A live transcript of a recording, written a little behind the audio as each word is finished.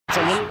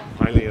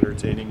highly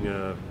entertaining,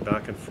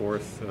 back and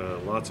forth,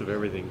 lots of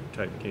everything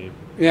type game.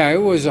 Yeah,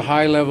 it was a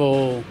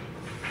high-level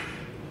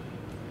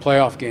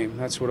playoff game.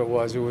 That's what it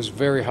was. It was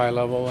very high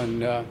level,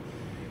 and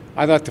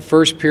I thought the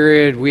first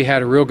period we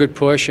had a real good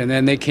push, and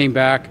then they came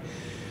back,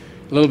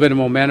 a little bit of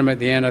momentum at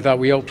the end. I thought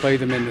we outplayed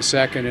them in the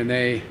second, and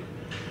they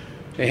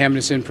hemmed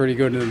us in pretty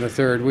good in the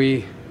third.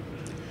 We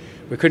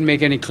couldn't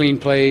make any clean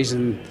plays,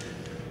 and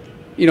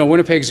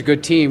Winnipeg's a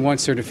good team.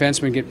 Once their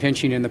defensemen get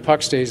pinching and the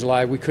puck stays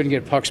alive, we couldn't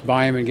get pucks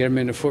by them and get them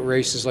into foot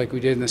races like we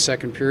did in the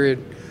second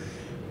period.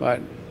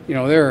 But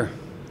they're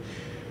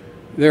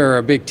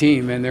a big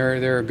team, and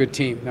they're a good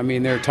team. I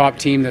mean, they're a top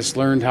team that's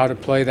learned how to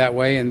play that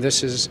way, and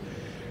this is,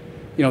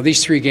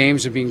 these 3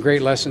 games have been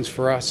great lessons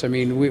for us. I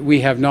mean,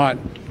 we have not,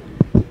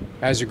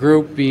 as a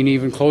group, been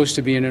even close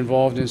to being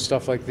involved in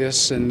stuff like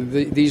this, and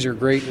these are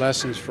great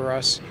lessons for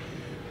us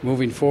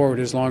moving forward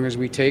as long as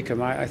we take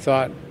them. I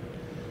thought,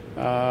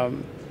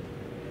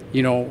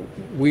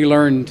 we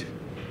learned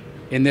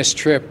in this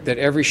trip that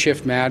every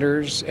shift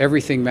matters,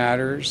 everything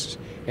matters,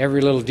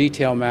 every little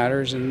detail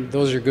matters, and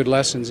those are good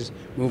lessons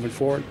moving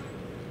forward.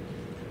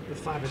 With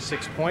 5 and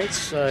 6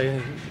 points,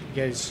 you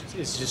guys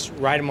is just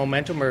riding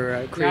momentum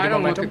or creating momentum? I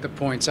don't look at the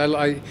points.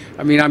 I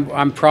mean,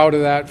 I'm proud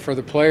of that for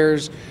the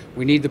players.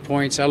 We need the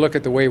points. I look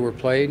at the way we're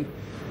played,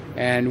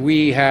 and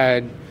we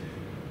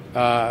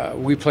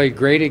played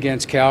great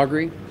against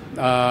Calgary.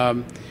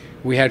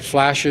 We had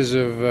flashes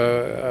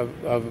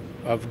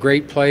of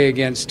great play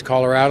against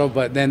Colorado,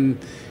 but then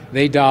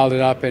they dialed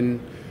it up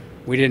and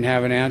we didn't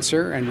have an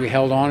answer, and we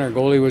held on. Our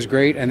goalie was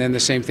great, and then the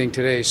same thing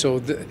today.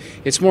 So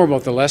it's more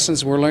about the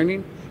lessons we're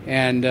learning,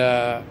 and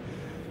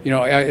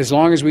as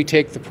long as we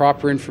take the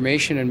proper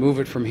information and move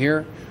it from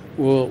here,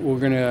 we're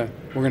gonna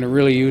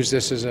really use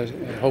this as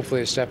hopefully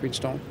a stepping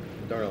stone.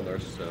 Darnell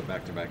Nurse,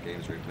 back-to-back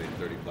games where he played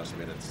 30-plus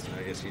minutes.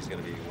 I guess he's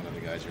going to be one of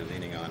the guys you're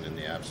leaning on in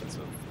the absence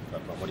of.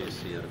 What do you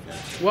see out of him?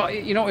 Well,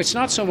 it's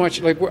not so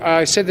much like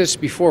I said this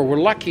before.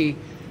 We're lucky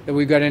that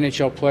we've got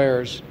NHL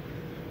players,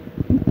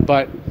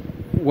 but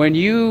when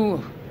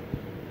you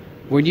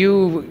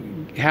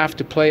have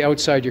to play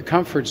outside your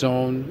comfort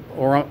zone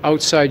or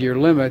outside your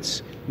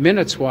limits,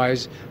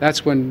 minutes-wise,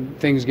 that's when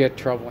things get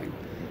troubling,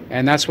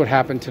 and that's what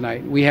happened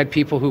tonight. We had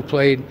people who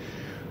played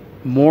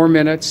more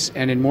minutes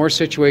and in more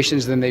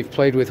situations than they've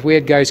played with. We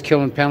had guys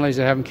killing penalties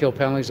that haven't killed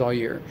penalties all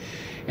year.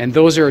 And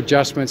those are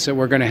adjustments that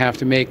we're going to have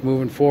to make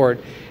moving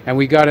forward. And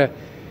we're going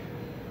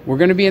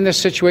to be in this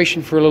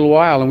situation for a little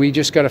while, and we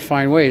just got to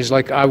find ways.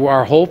 Like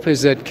our hope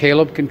is that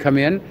Caleb can come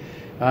in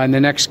the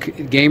next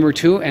game or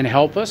two and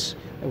help us.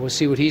 And we'll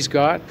see what he's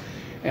got,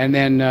 and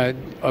then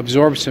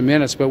absorb some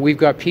minutes. But we've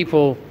got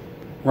people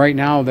right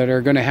now that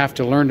are going to have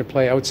to learn to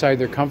play outside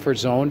their comfort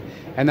zone,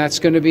 and that's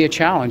going to be a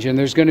challenge. And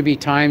there's going to be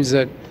times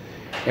that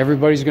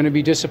everybody's going to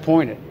be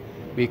disappointed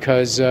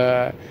because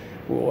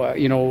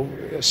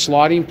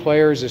slotting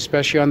players,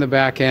 especially on the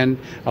back end,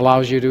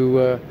 allows you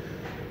to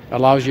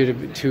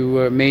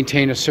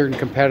maintain a certain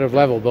competitive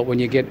level. But when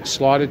you get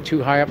slotted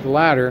too high up the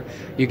ladder,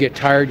 you get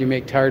tired, you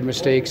make tired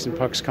mistakes, and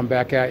pucks come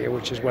back at you,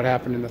 which is what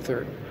happened in the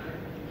third.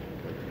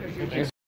 Thanks.